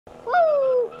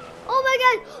my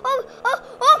god!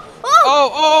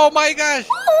 Oh my gosh!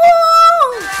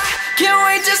 Can't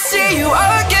wait to see you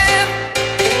again.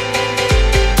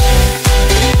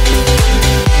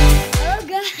 Hello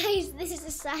guys, this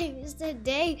is Simon.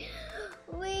 Today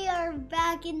we are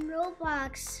back in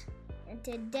Roblox, and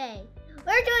today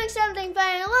we're doing something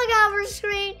fun. Look at our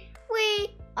screen. We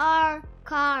are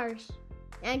cars.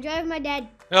 And I drive my dad.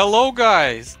 Hello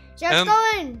guys! Just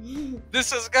going.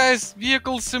 This is guys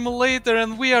Vehicle Simulator,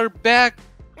 and we are back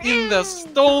in the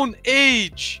Stone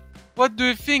Age. What do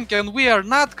you think? And we are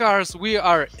not cars, we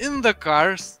are in the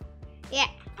cars. Yeah.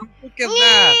 Look at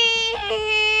that.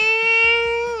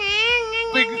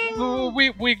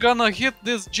 We gonna hit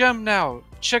this jump now.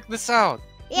 Check this out.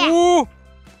 Yeah. Woo!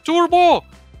 Turbo!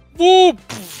 Woo!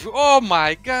 Oh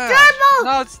my god! Turbo!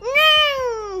 Now it's...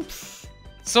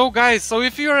 So guys, so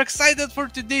if you're excited for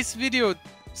today's video,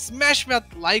 smash that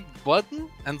like button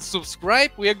and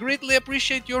subscribe. We greatly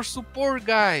appreciate your support,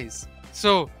 guys.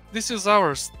 So this is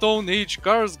our Stone Age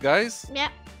cars, guys.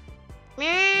 Yep.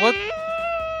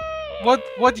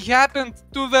 What happened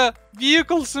to the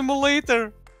Vehicle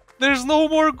Simulator? There's no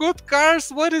more good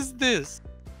cars. What is this?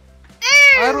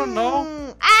 I don't know.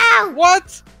 Ow!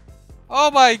 What?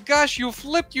 Oh my gosh, you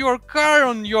flipped your car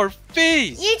on your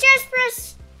face. You just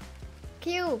press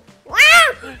Q. Wow!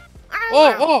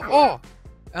 Oh.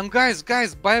 And guys,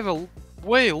 by the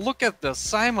way, look at the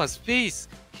Simon's face.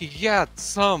 He had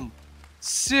some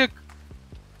sick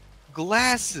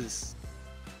glasses.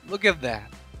 Look at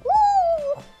that.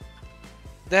 Woo!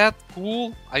 That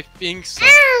cool? I think so.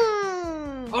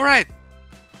 Ow! Alright,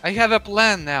 I have a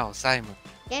plan now, Simon.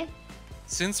 Okay.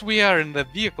 Since we are in the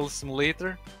Vehicle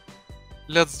Simulator,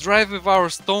 let's drive with our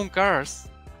stone cars.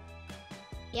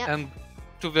 Yep. And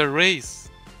to the race.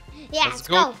 Yeah, let's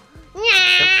go.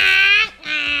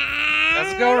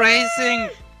 Let's go racing.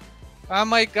 Oh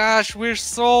my gosh, we're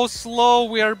so slow.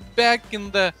 We are back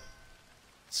in the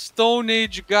Stone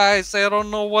Age, guys. I don't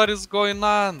know what is going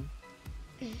on.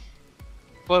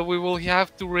 But we will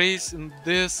have to race in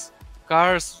this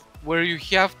cars where you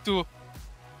have to,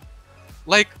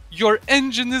 like, your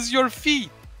engine is your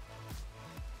feet.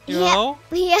 You know?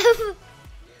 Yeah.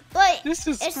 But this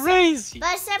is crazy.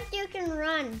 But except you can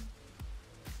run.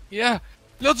 Yeah.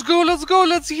 Let's go.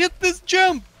 Let's hit this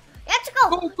jump. Let's go.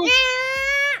 Go. Oh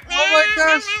my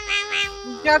gosh.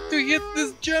 We have to hit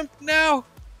this jump now.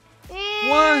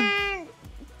 1,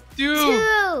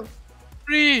 2,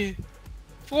 3,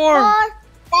 4, 5.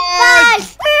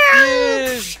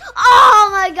 Yes. Oh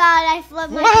my god, I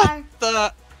flipped my car.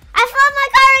 What? I flipped my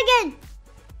car again.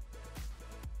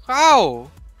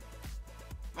 How?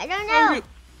 I don't know.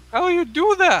 How you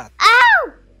do that?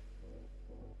 Ow!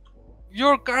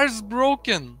 Your car's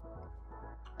broken.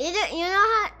 You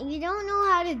don't know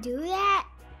how to do that?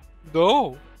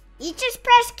 No. You just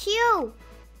press Q.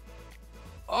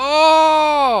 Okay.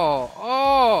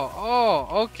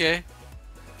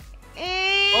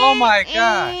 Oh my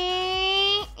god.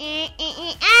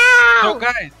 Ow! So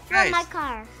guys, From my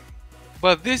car.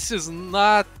 but this is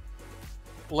not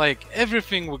like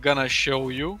everything we're gonna show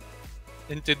you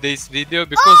in today's video,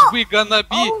 because we're gonna be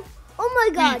oh my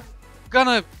god.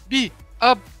 Gonna be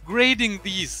upgrading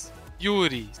these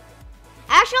beauties.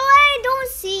 Actually, I don't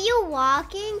see you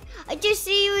walking. I just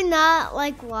see you not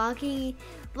like walking,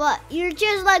 but you're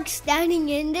just like standing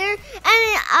in there,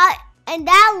 and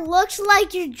that looks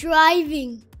like you're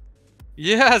driving.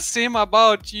 Yeah, same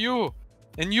about you.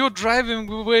 And you're driving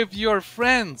with your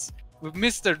friends, with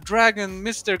Mr. Dragon,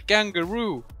 Mr.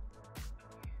 Kangaroo.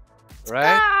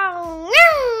 Right?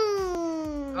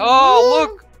 Oh,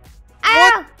 look!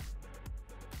 What?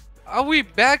 Are we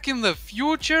back in the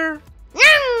future?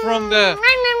 From the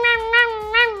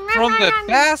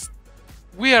past?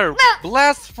 We are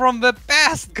blast from the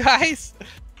past, guys!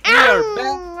 We are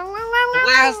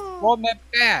blast from the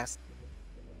past.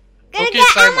 Gonna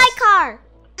get out of my car.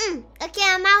 Okay,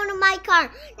 I'm out of my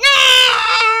car.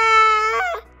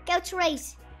 Let's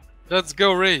race. Let's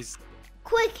go race.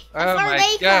 Quick, Oh before my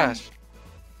they gosh.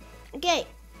 come. Okay.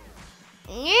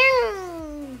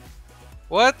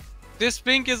 What? This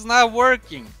thing is not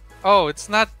working. Oh, it's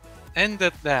not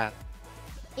ended that.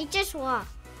 It just walked.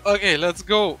 Okay, let's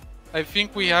go. I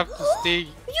think we have to stay.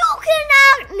 You can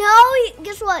now.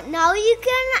 Guess what? Now you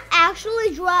can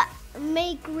actually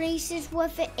make races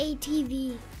with an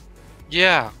ATV.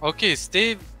 Yeah. Okay,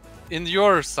 stay in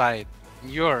your side.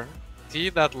 See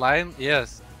that line?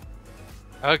 Yes.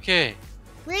 Okay.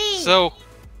 3, So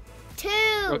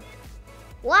 2,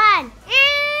 1.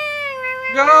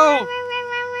 go!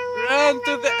 Run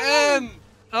to the end!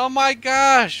 Oh my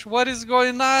gosh! What is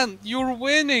going on? You're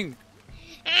winning!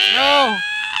 No!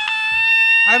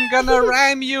 I'm gonna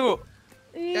ram you!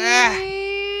 Ah.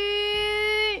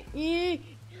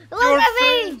 Look at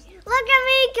me! Look at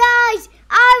me, guys!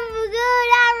 I'm good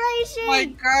at racing! My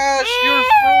gosh, you're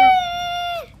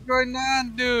first! What's going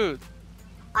on, dude?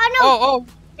 I know! Oh,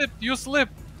 you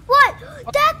slipped. What?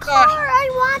 Oh, That gosh. car! I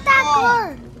want that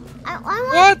car!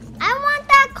 What? I want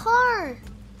that car!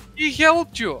 He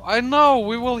helped you. I know.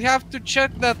 We will have to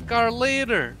check that car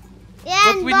later. Yeah,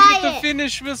 But and we buy need to it.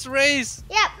 finish this race.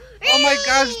 Yep. Oh my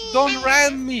gosh, don't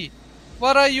ram me.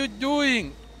 What are you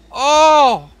doing?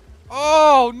 Oh!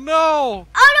 Oh no!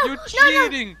 Oh no! You're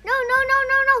cheating. No!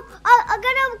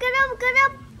 Get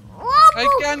up! Whoa,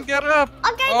 I can't get up.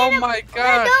 Okay, Oh get up. my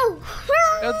gosh.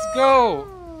 Let's Let's go.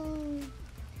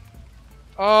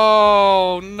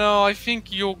 Oh no, I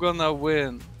think you're gonna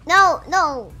win.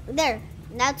 No. There.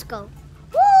 Let's go.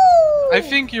 Woo! I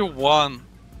think you won.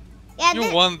 Yeah,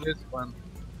 You won this one.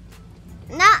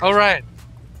 Nah. Alright.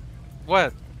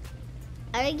 What?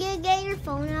 Are you gonna get your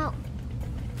phone out?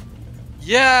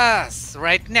 Yes!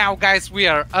 Right now, guys, we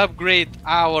are upgrade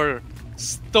our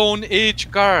Stone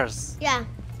Age cars. Yeah.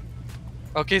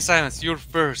 Okay, Silence, you're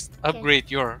first. Okay.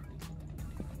 Upgrade your.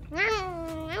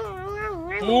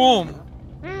 Boom!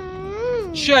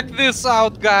 Check this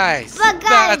out, guys. But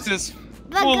guys, that is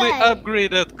fully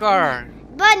upgraded car.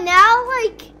 But now,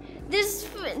 this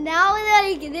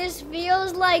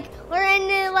feels like we're in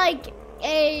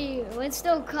a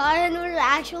Flintstone car and we're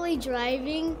actually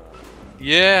driving.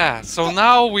 Yeah. So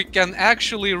now we can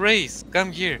actually race.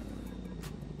 Come here.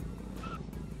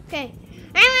 Okay.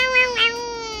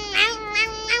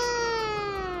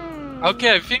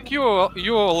 Okay, I think you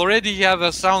already have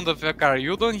a sound of a car.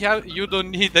 You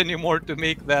don't need any more to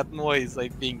make that noise, I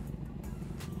think.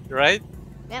 Right?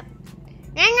 Yep.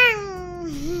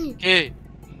 Okay.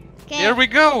 Here we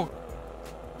go.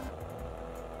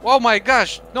 Oh my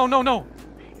gosh. No.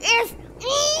 Yes.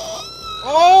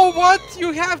 Oh, what?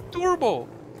 You have turbo.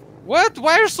 What?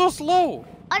 Why are you so slow?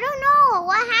 I don't know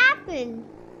what happened.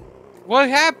 What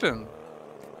happened?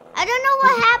 I don't know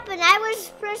what happened. I was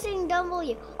pressing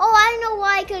W. Oh, I know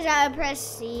why, because I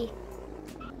pressed C.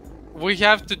 We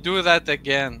have to do that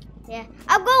again. Yeah.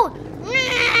 I'm going.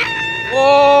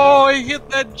 Oh, I hit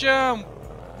that jump.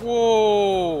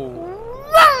 Whoa.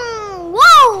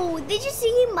 Whoa! Did you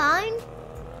see mine?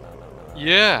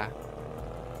 Yeah.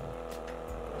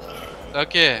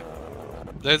 Okay.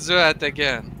 Let's do that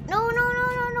again. No.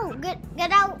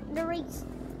 Get out the race.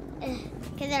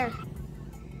 Get there.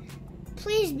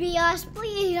 Please be us.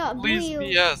 Please be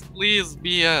us. Please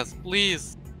be us.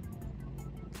 Please.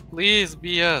 Please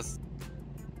be us.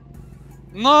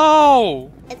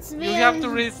 No! It's You have to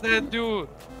race that dude.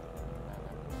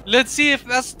 Let's see if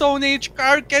a Stone Age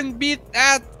car can beat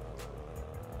that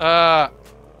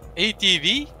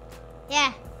ATV.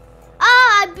 Yeah.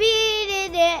 Oh, I beat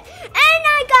it. And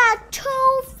I got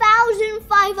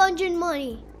 2,500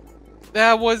 money.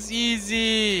 That was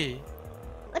easy.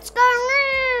 Let's go.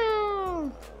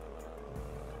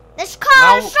 This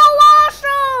car is so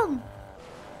awesome.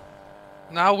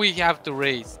 Now we have to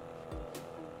race.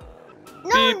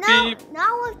 No, Beep, beep.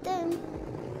 not with them.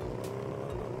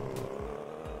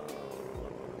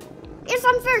 Yes,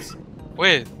 I'm first.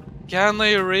 Wait, can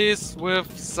I race with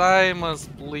Simus,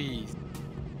 please?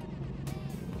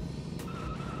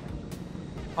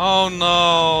 Oh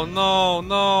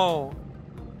no.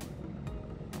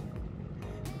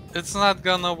 It's not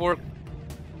gonna work.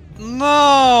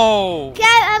 No! Okay,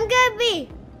 I'm gonna be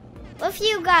with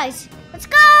you guys. Let's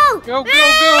go! Go!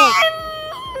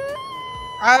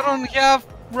 I don't have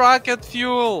rocket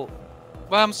fuel,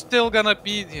 but I'm still gonna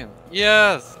beat him.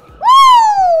 Yes.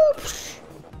 Woo!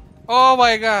 Oh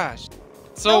my gosh.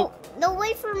 So. No,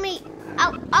 wait for me.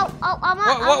 I'm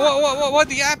What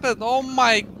happened? Oh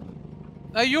my.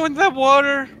 Are you in the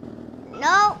water?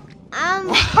 No, I'm.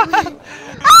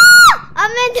 I'm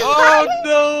in the Oh water.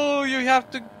 no! You have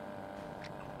to.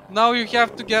 Now you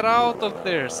have to get out of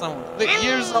there.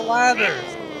 Here's a ladder.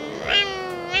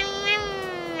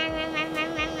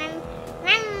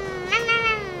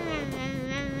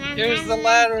 Here's the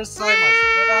ladder, Simon.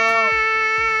 Get out.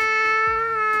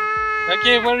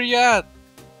 Okay, where are you at?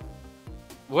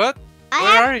 What?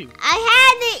 Where are you? I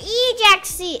had the eject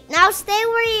seat. Now stay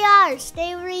where you are.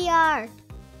 Stay where you are.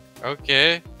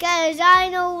 Okay. Cause I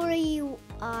know where you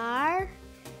are.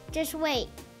 Just wait.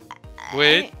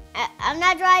 Wait. I'm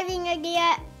not driving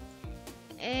again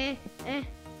yet.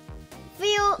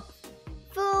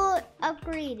 Full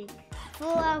upgrading.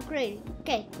 Full upgrading.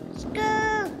 Okay, let's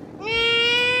go.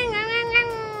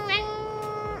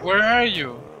 Where are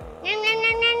you?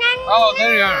 Oh,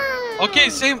 there you are. Okay,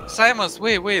 Simus,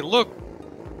 wait, look.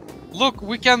 Look,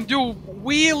 we can do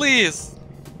wheelies.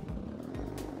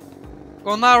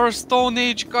 on our Stone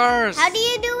Age cars. How do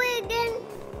you do it again?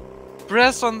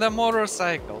 Press on the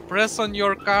motorcycle. Press on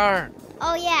your car.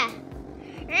 Oh yeah.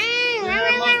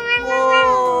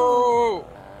 Whoa!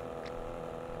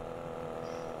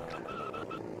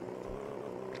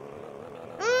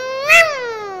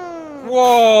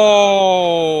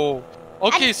 Whoa!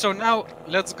 Okay, so now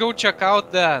let's go check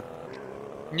out that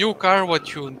new car.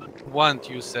 What you want?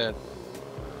 You said.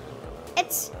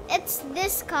 It's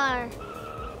this car.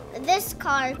 This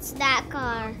car. It's that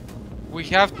car. We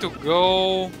have to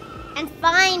go. And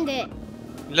find it.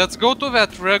 Let's go to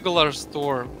that regular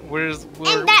store. Where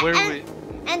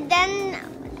And then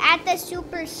at the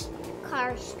super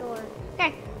car store.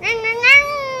 Okay.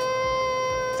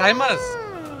 Simus.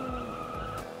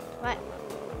 What?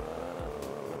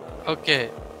 Okay.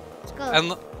 Let's go.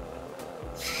 And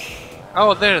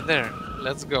oh, there.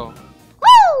 Let's go.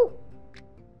 Woo!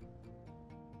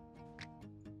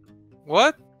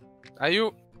 What? Are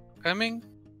you coming?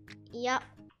 Yep.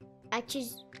 I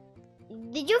just.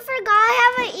 Did you forget I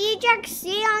have an eject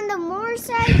seat on the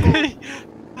motorcycle?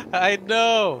 I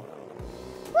know.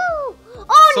 Woo!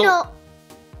 Oh So, no!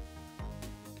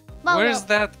 Oh, Where's no.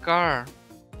 that car?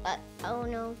 Oh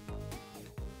no.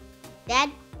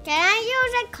 Dad, can I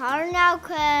use a car now?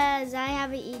 Cause I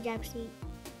have an eject seat.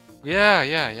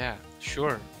 Yeah.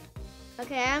 Sure.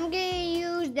 Okay, I'm gonna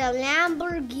use the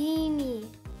Lamborghini.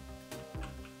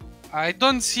 I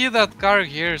don't see that car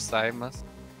here, Simus.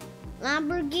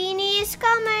 Lamborghini is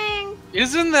coming.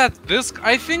 Isn't that this?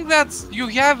 I think that's you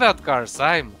have that car,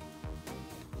 Simon.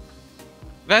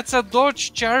 That's a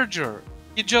Dodge Charger.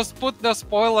 He just put the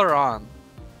spoiler on.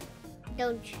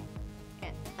 Don't.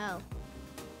 Oh.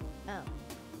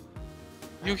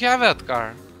 You have that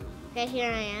car. Okay,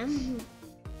 here I am.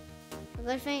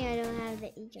 Good thing I don't have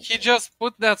the eject. He just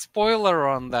put that spoiler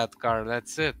on that car.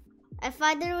 That's it. I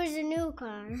thought there was a new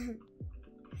car.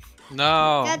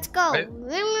 No. Let's go.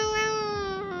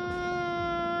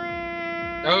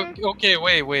 Okay,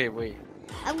 wait.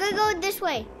 I'm gonna go this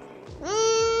way.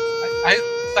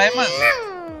 Simon.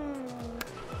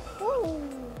 Ooh.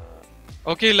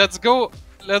 Okay, let's go.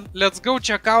 Let's go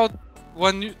check out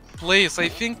one new place. I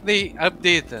think they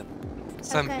updated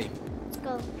something. Okay,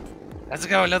 let's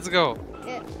go. Let's go.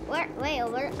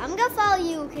 Where? I'm gonna follow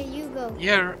you. Okay, you go.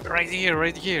 Yeah, right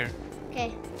here.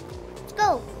 Okay, let's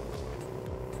go.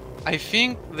 I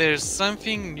think there's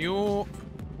something new.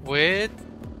 Wait.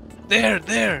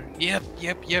 There.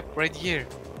 Yep, right here.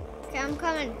 Okay, I'm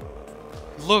coming.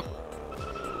 Look.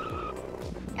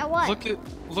 At what?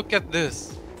 Look at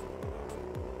this.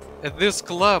 At this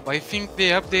club. I think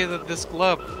they updated this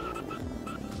club.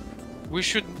 We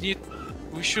should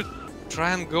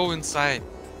try and go inside.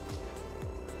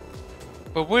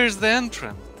 But where's the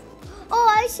entrance? Oh,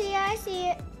 I see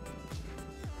it.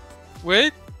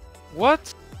 Wait.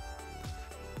 What?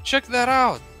 Check that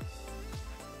out.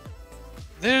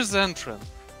 There's the entrance.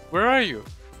 Where are you?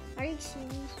 Are you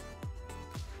serious?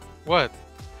 What?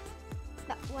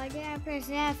 Why did I press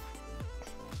F?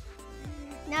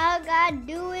 Now I gotta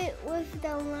do it with the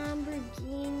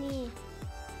Lamborghini.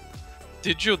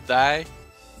 Did you die?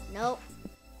 Nope.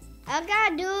 I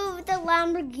gotta do it with the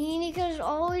Lamborghini because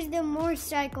always the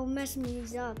motorcycle mess me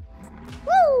up.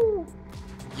 Woo!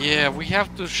 Yeah, we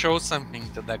have to show something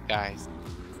to the guys.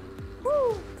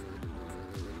 Woo!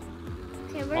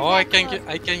 Okay, Oh, I can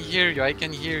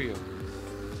hear you.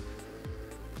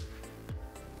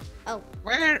 Oh.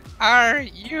 Where are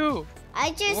you?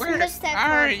 I just Where missed that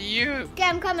are part. you? Okay,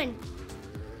 I'm coming.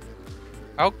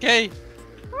 Okay.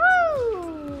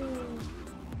 Woo!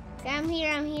 Okay, I'm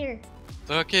here.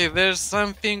 Okay, there's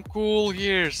something cool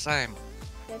here, Simon.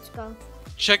 Let's go.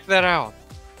 Check that out.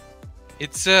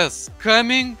 It says,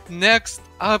 coming next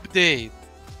update.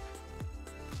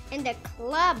 In the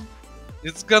club.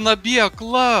 It's gonna be a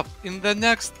club in the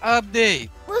next update.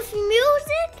 With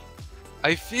music?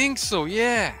 I think so,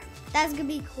 yeah. That's gonna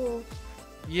be cool.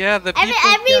 Yeah, the people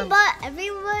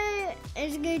Everybody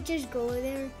is gonna just go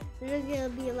there. They're gonna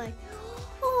be like,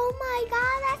 oh my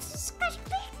god, that's gonna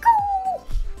be cool.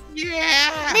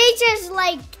 Yeah. They just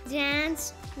like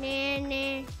dance.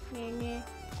 Nah.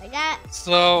 Like that.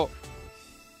 So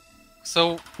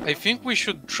I think we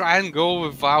should try and go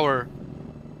with our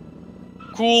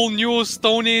cool new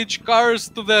Stone Age cars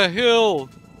to the hill.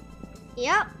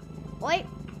 Yep. Wait.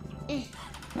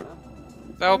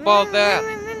 How about that?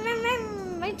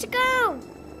 Let's go.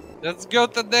 Let's go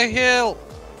to the hill.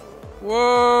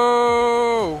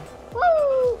 Whoa.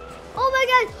 Woo. Oh my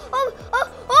god. Oh.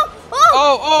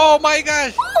 Oh my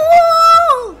gosh.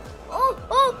 Oh.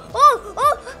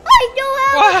 I know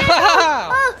how.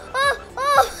 Wow.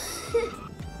 Oh.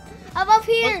 I'm up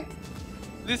here.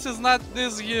 This is not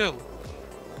this hill.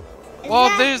 Is Oh,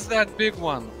 that- there's that big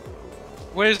one.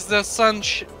 Where's the sun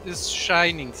is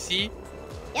shining? See?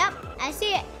 Yep, I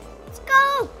see it. Let's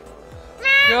go.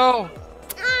 Go.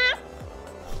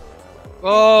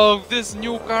 Oh, this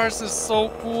new cars is so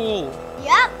cool.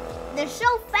 Yep, they're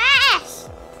so fast.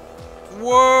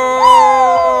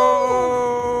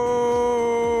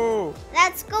 Whoa!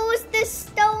 Let's go with the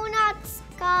STUNTS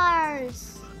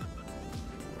cars.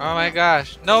 Oh my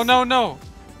gosh. No, no, no.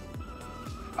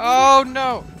 Oh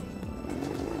no.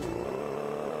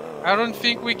 I don't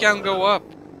think we can go up.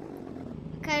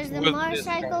 Because the With this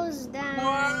motorcycle's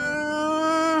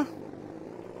down.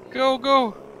 Go,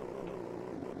 go.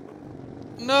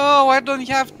 No, I don't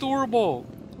have turbo.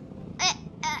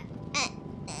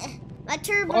 My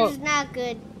turbo's not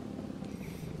good.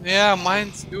 Yeah,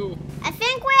 mine's too. I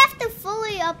think we have to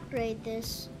fully upgrade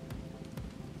this.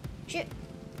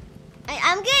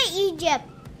 I'm getting Egypt.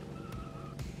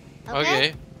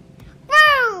 Okay.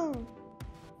 Boom!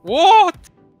 What?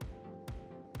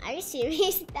 Are you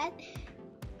serious? That's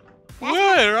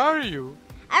Where are you?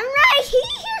 I'm right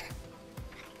here.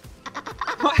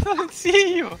 I don't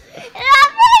see you. And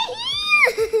I'm right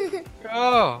here.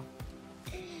 Oh.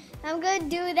 I'm gonna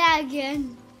do that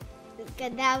again.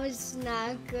 Because that was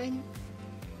not good.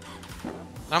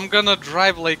 I'm gonna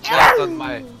drive like that on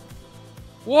my...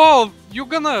 Whoa, you're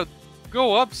gonna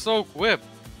go up so quick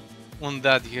on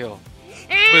that hill.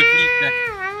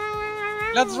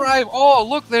 Let's drive. Oh,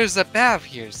 look, there's a path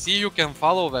here. See, you can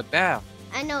follow the path.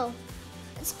 I know.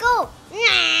 Let's go.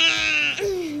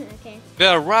 Okay.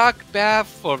 The rock path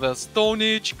for the Stone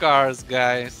Age cars,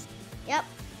 guys. Yep.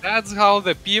 That's how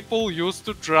the people used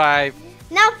to drive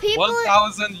Now people,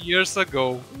 1,000 years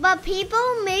ago. but people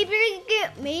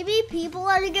maybe people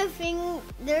are gonna think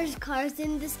there's cars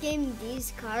in this game.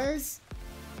 These cars,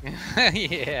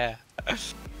 Yeah.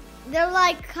 they're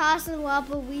like cost a lot,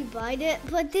 but we buy it.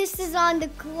 But this is on the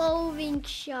clothing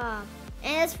shop,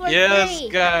 and it's for Yes, free.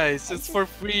 guys, it's for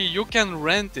free. You can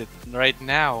rent it right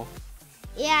now.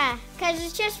 Yeah, cause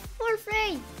it's just for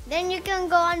free. Then you can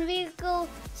go on Vehicle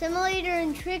Simulator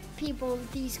and trick people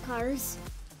with these cars.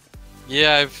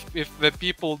 Yeah, if the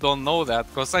people don't know that,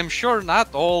 because I'm sure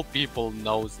not all people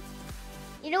knows it.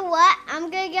 You know what? I'm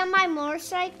gonna get my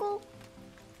motorcycle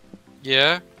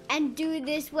Yeah? and do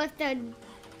this with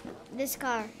this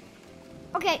car.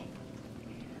 Okay.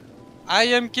 I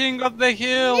am king of the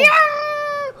hill.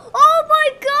 Yeah! Oh my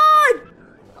god!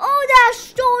 Oh, that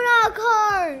Stone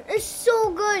car is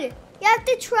so good. You have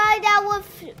to try that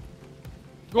with.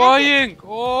 Going.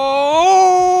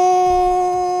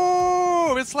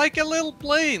 Oh! It's like a little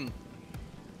plane.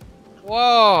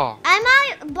 Whoa. I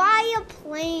might buy a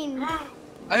plane.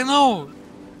 I know.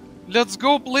 Let's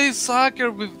go play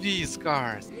soccer with these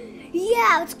cars.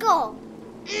 Yeah, let's go.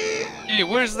 Hey,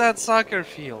 where's that soccer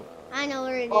field? I know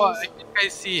where it is. Oh, I think I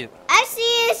see it. I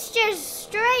see it's just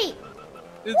straight.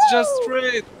 It's just Woo!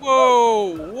 straight.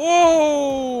 Whoa!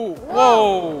 Whoa!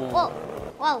 Whoa! Whoa!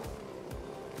 Whoa!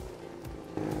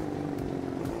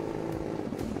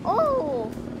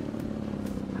 Oh!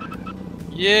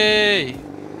 Yay!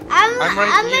 I'm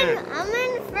right here. I'm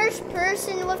in first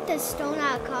person with the Stone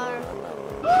car.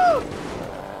 Woo!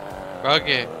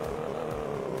 Okay.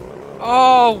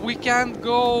 Oh, we can't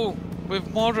go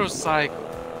with motorcycle.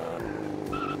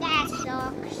 That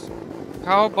sucks.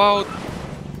 How about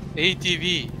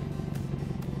ATV?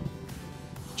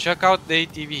 Check out the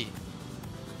ATV.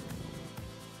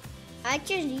 I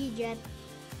just Egypt.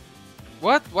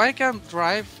 What? Why can't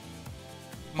drive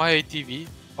my ATV?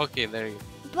 Okay, there you go.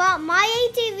 But my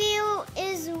ATV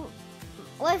is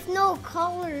with no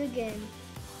color again.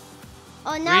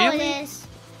 Oh, now Really? it is.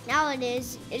 Now it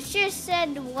is. It just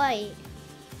said white.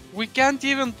 We can't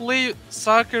even play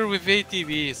soccer with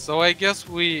ATV, so I guess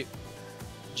we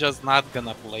just not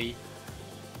gonna play.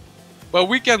 But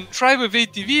we can try with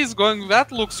ATVs going,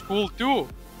 that looks cool too.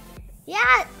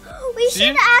 Yeah, we See?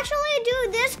 should actually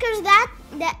do this because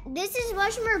this is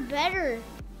much more better.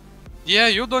 Yeah,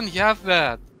 you don't have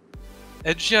that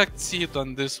eject seat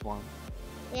on this one.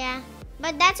 Yeah,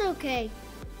 but that's okay.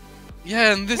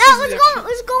 Yeah, and this No, is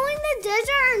let's go in the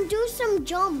desert and do some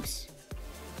jumps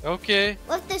okay.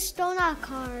 with the Stone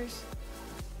cars.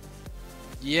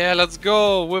 Yeah, let's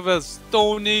go with a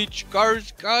Stone Age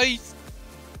cars, guys.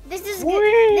 This is Whee!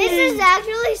 this is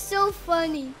actually so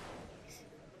funny.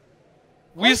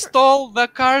 We stole the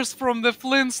cars from the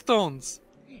Flintstones.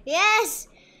 Yes.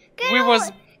 Get We away,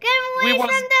 was- get away we from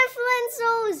was- the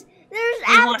Flintstones. They're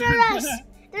We after was- us.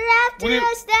 They're after We-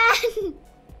 us, Dad.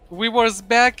 We was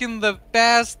back in the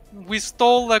past, we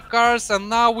stole the cars, and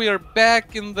now we are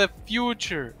back in the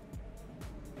future.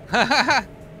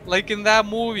 Like in that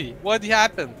movie. What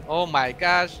happened? Oh my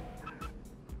gosh.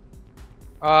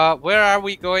 Where are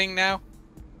we going now?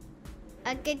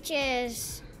 I could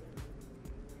just...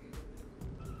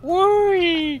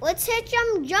 Woo! Let's hit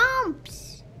some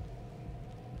jumps.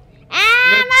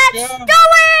 And let's go. do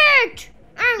it!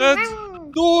 Let's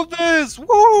do this!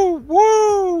 Woo!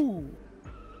 Woo!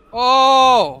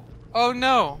 Oh! Oh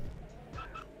no!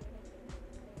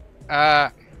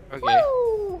 Okay.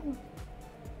 Woo!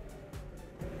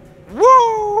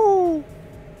 Woo!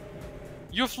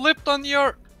 You flipped on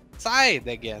your side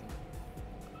again.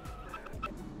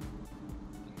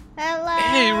 Hello,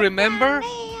 Hey, remember? on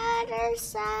the other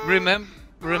side.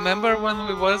 Remember when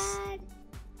we was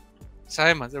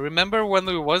Simon? Remember when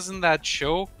we was in that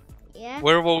show Yeah.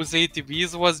 where those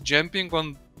ATVs was jumping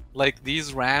on like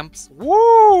these ramps?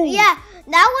 Woo! Yeah,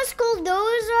 that was cool.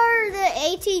 Those are the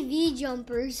ATV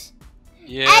jumpers.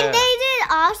 Yeah. And they did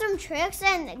awesome tricks.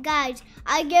 And guys,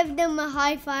 I give them a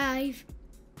high five.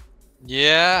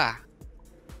 Yeah.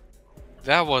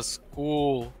 That was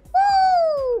cool.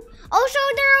 Woo! Also,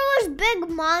 there was big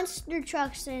monster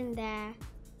trucks in there.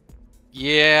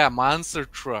 Yeah, monster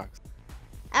trucks.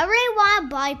 I really want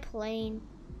to buy plane.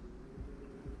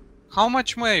 How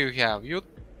much money you have? You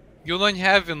don't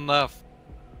have enough.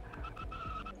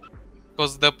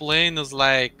 Cause the plane is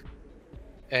like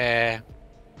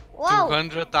Whoa!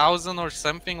 200,000 or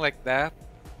something like that.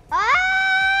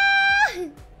 Ah!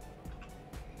 You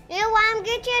know what? I'm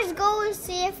gonna just go and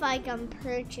see if I can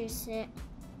purchase it.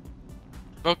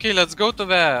 Okay, let's go to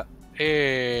the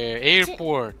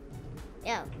airport.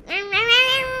 Yeah.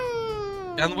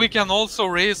 And we can also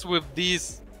race with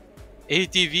these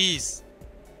ATVs.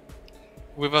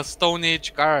 With a Stone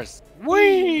Age cars.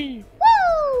 Whee!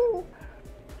 Woo!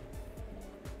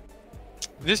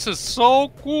 This is so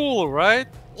cool, right?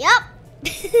 Yep.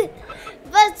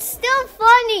 But still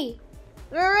funny.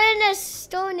 We're in a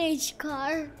Stone Age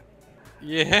car.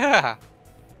 Yeah.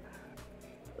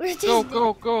 We're just,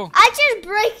 Go. I just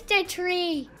break the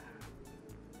tree.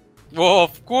 Well,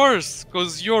 of course,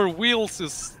 because your wheels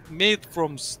is made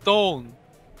from stone.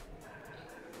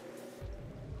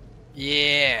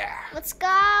 Yeah. Let's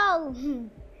go.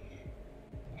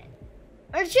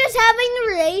 We're just having a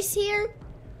race here.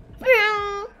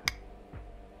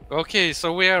 Okay,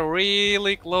 so we are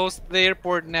really close to the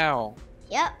airport now.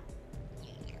 Yep.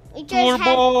 We just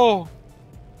Turbo!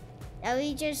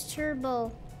 we just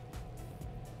turbo.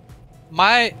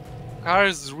 My car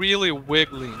is really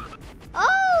wiggling.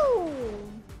 Oh!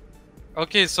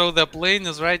 Okay, so the plane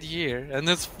is right here, and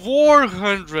it's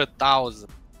 400,000.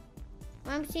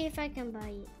 Let me see if I can buy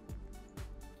it.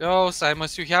 Oh,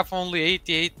 Simus, you have only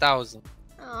 88,000.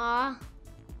 Aw.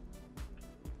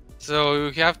 So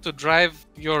you have to drive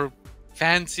your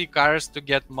fancy cars to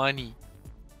get money.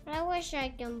 I wish I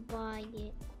can buy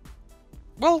it.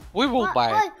 Well, we will buy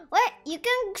it. Wait, you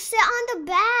can sit on the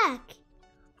back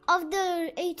of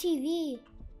the ATV.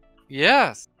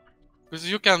 Yes, because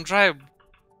you can drive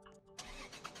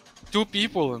 2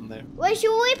 people in there. Wait,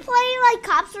 should we play like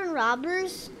cops and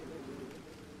robbers?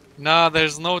 No,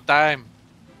 there's no time,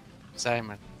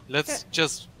 Simon. Let's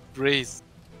just race.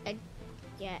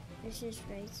 Yeah, this is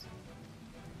race.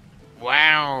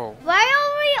 Wow. Why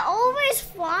are we always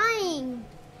flying?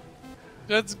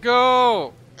 Let's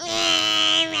go.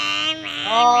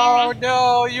 Oh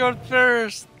no, you're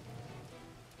first.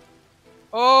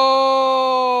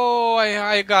 Oh,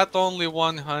 I got only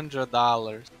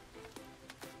 $100.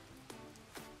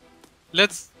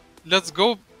 Let's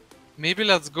go. Maybe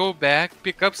let's go back,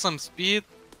 pick up some speed,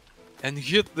 and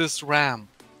hit this ramp.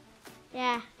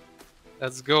 Yeah.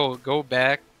 Let's go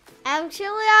back.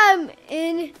 Actually, I'm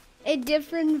in a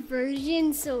different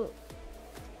version, so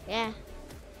yeah.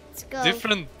 Let's go.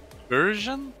 Different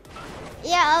version?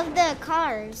 Yeah, of the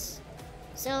cars.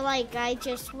 So like I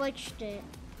just switched it.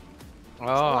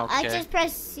 Oh, I okay. just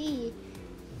pressed C.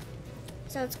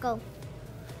 So let's go.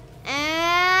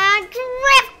 And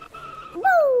drift!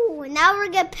 Woo! Now we're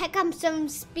gonna pick up some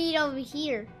speed over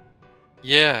here.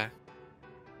 Yeah.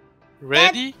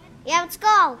 Ready? Yeah, let's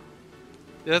go.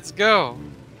 Let's go.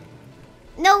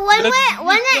 No, when Let's I hit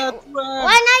that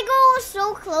ramp. go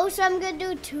so close, I'm gonna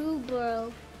do 2,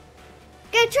 bro.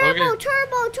 Get turbo, Okay.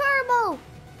 turbo.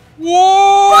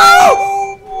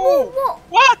 Whoa! Whoa!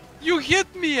 What? You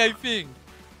hit me, I think.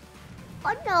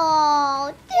 Oh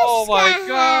no, this Oh my can't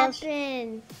gosh.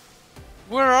 happen.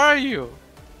 Where are you?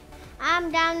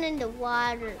 I'm down in the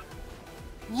water.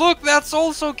 Look, that's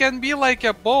also can be like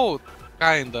a boat,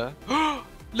 kinda.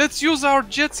 Let's use our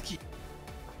jet ski.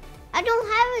 I don't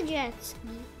have a jet ski.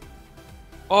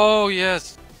 Oh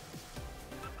yes.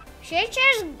 Should I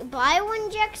just buy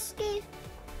one jet ski?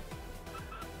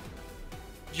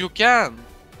 You can.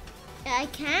 I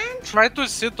can? Try to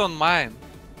sit on mine.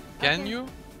 Can Okay. you?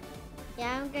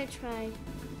 Yeah, I'm gonna try.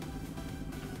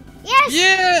 Yes!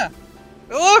 Yeah!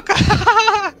 Look!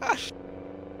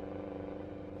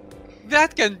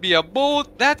 That can be a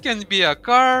boat, that can be a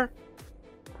car.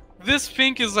 This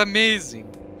thing is amazing.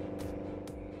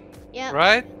 Yep.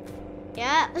 Right?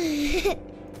 Yeah.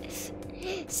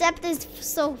 Sept is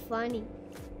so funny.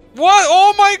 What?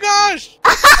 Oh my gosh!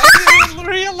 I didn't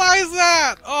realize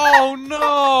that! Oh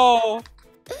no!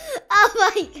 Oh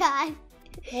my god.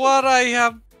 What I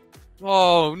have...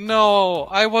 Oh no!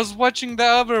 I was watching the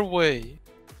other way.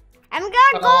 I'm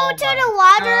gonna go Oh to my the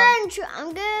water God. and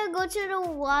I'm gonna go to the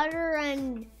water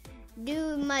and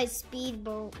do my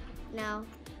speedboat now.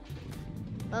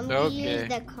 Let me use Okay.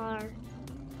 the car.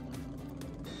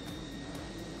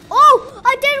 Oh!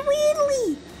 I did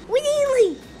wheelie!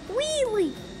 Wheelie!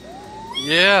 Wheelie!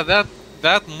 Yeah,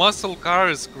 that muscle car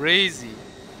is crazy.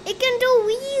 It can do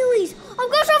wheelies! I'm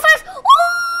going so fast!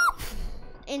 Oh!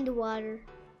 In the water.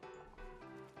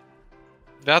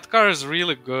 That car is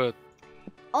really good.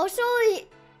 Also,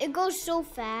 it goes so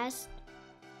fast.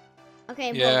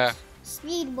 Okay, Yeah. boat.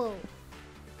 Speedboat.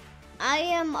 I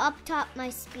am up top my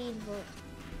speedboat.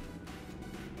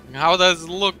 How does it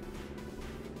look?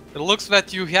 It looks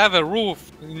that you have a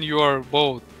roof in your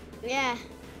boat. Yeah.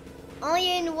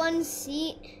 Only in one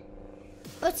seat.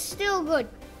 But still good.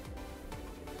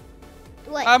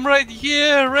 What? I'm right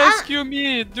here. Rescue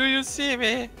me. Do you see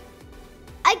me?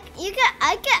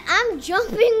 I'm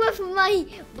jumping with my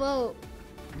boat.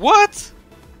 What?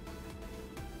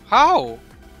 How?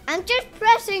 I'm just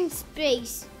pressing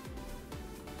space.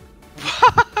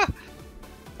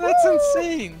 That's Woo!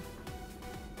 insane.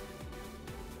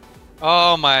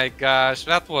 Oh my gosh,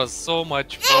 that was so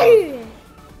much fun.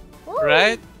 Ooh.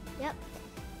 Right? Yep.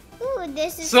 Ooh,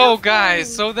 this is So so guys,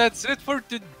 fun. so that's it for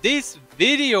today's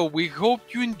video. We hope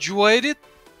you enjoyed it.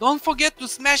 Don't forget to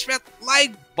smash that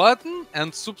like button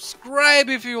and subscribe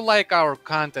if you like our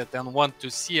content and want to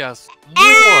see us more.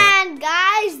 And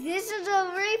guys, this is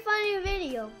a very funny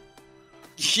video.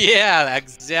 Yeah,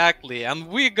 exactly. And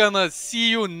we're gonna see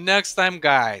you next time,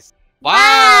 guys. Bye.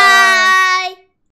 Bye.